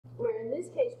this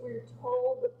case, we're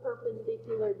told the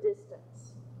perpendicular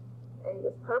distance. Okay,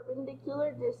 the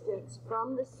perpendicular distance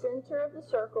from the center of the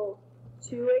circle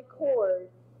to a chord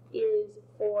is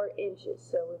 4 inches.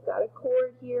 So we've got a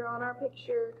chord here on our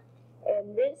picture,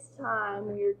 and this time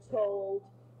we're told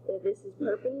that this is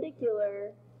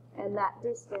perpendicular and that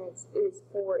distance is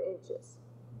 4 inches.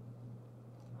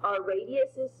 Our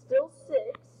radius is still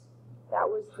 6. That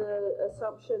was the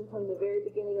assumption from the very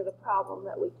beginning of the problem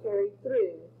that we carried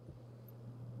through.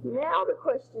 Now the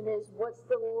question is, what's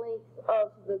the length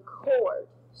of the chord?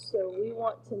 So we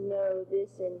want to know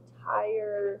this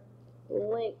entire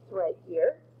length right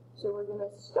here. So we're going to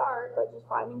start by just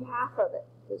finding half of it,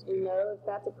 because we know if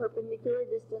that's a perpendicular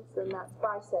distance, then that's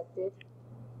bisected.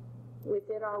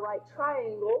 Within our right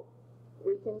triangle,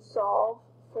 we can solve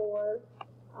for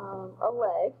a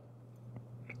leg.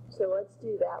 So let's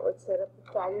do that. Let's set up the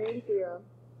Pythagorean theorem.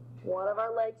 One of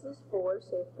our legs is 4,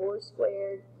 so 4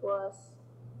 squared plus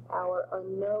our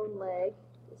unknown leg,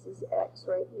 this is x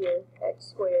right here, x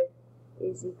squared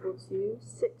is equal to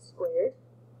 6 squared.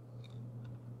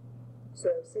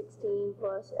 So 16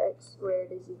 plus x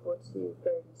squared is equal to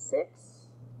 36.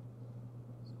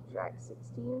 Subtract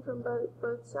 16 from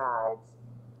both sides.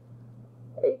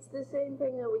 It's the same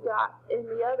thing that we got in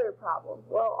the other problem.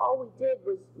 Well, all we did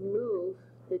was move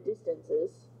the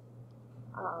distances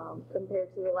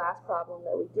compared to the last problem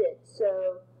that we did.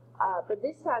 So, but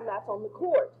this time that's on the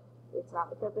chord. It's not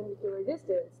the perpendicular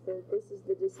distance. This is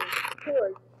the distance of the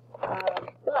chord,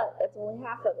 but that's only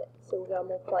half of it. So we're going to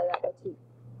multiply that by 2.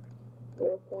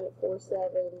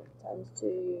 4.47 times 2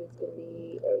 is going to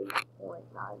be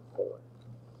 8.94.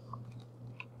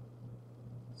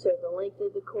 So the length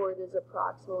of the chord is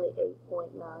approximately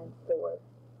 8.94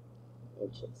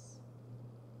 inches.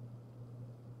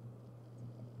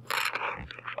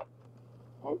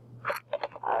 Okay.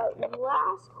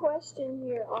 Last question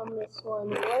here on this one.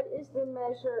 What is the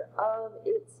measure of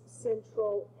its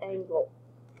central angle?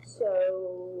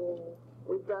 So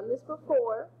we've done this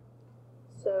before.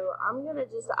 So I'm going to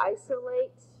just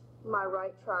isolate my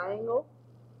right triangle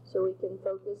so we can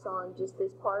focus on just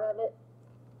this part of it.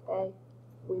 Okay.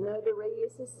 We know the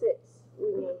radius is 6.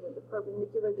 We know that the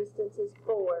perpendicular distance is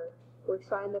 4. We're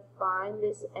trying to find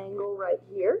this angle right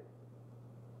here.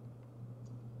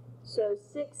 So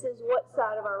 6 is what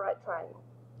side of our right triangle?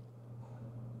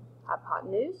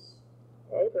 Hypotenuse.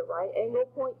 Okay, the right angle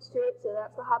points to it, so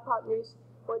that's the hypotenuse.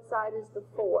 What side is the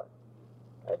 4?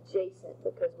 Adjacent,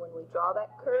 because when we draw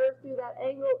that curve through that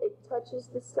angle, it touches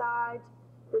the side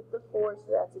with the 4,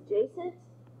 so that's adjacent.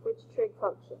 Which trig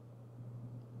function?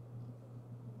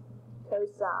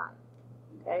 Cosine.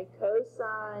 Okay,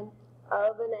 cosine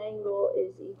of an angle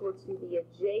is equal to the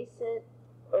adjacent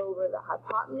over the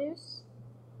hypotenuse.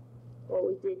 What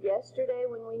we did yesterday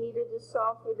when we needed to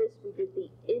solve for this, we did the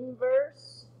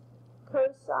inverse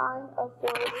cosine of 4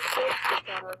 over 6, which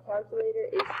on our calculator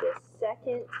is the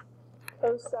second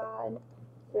cosine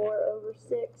 4 over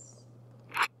 6.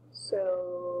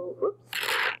 So, whoops,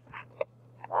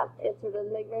 that answer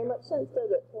doesn't make very much sense,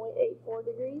 does it? 0.84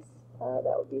 degrees.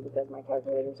 That would be because my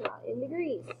calculator's not in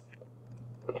degrees.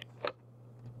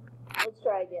 Let's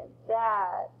try again.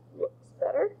 That looks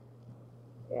better.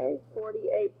 Okay,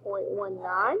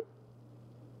 48.19.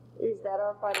 Is that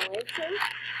our final answer?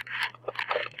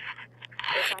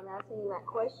 If I'm asking that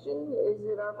question, is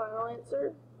it our final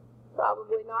answer?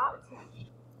 Probably not.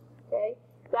 Okay,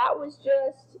 that was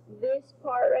just this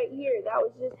part right here. That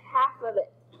was just half of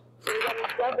it. So we're going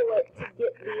to double it to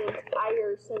get the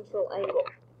entire central angle.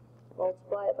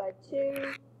 Multiply it by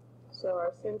 2. So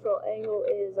our central angle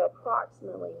is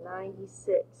approximately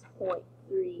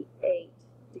 96.38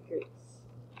 degrees.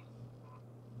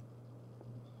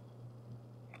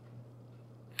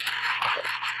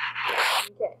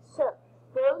 Okay, so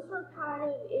those were kind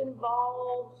of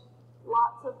involved,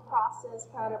 lots of process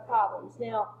kind of problems.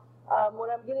 Now, what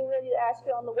I'm getting ready to ask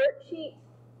you on the worksheet,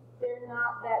 they're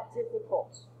not that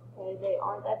difficult. Okay, they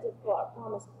aren't that difficult, I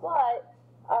promise. But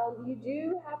you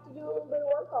do have to do a little bit of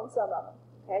work on some of them.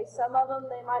 Okay, some of them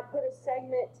they might put a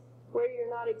segment where you're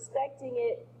not expecting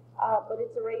it, but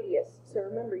it's a radius. So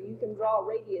remember, you can draw a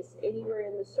radius anywhere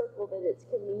in the circle that it's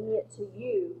convenient to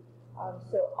you.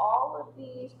 So all of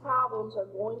these problems are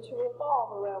going to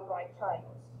revolve around right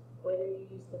triangles. Whether you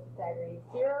use the Pythagorean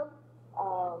theorem,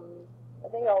 I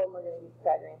think all of them are going to use the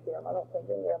Pythagorean theorem. I don't think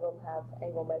any of them have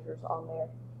angle measures on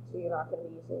there, so you're not going to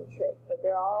be using a trick. But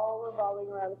they're all revolving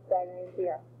around the Pythagorean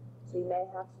theorem. So you may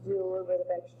have to do a little bit of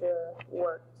extra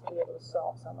work to be able to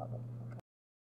solve some of them.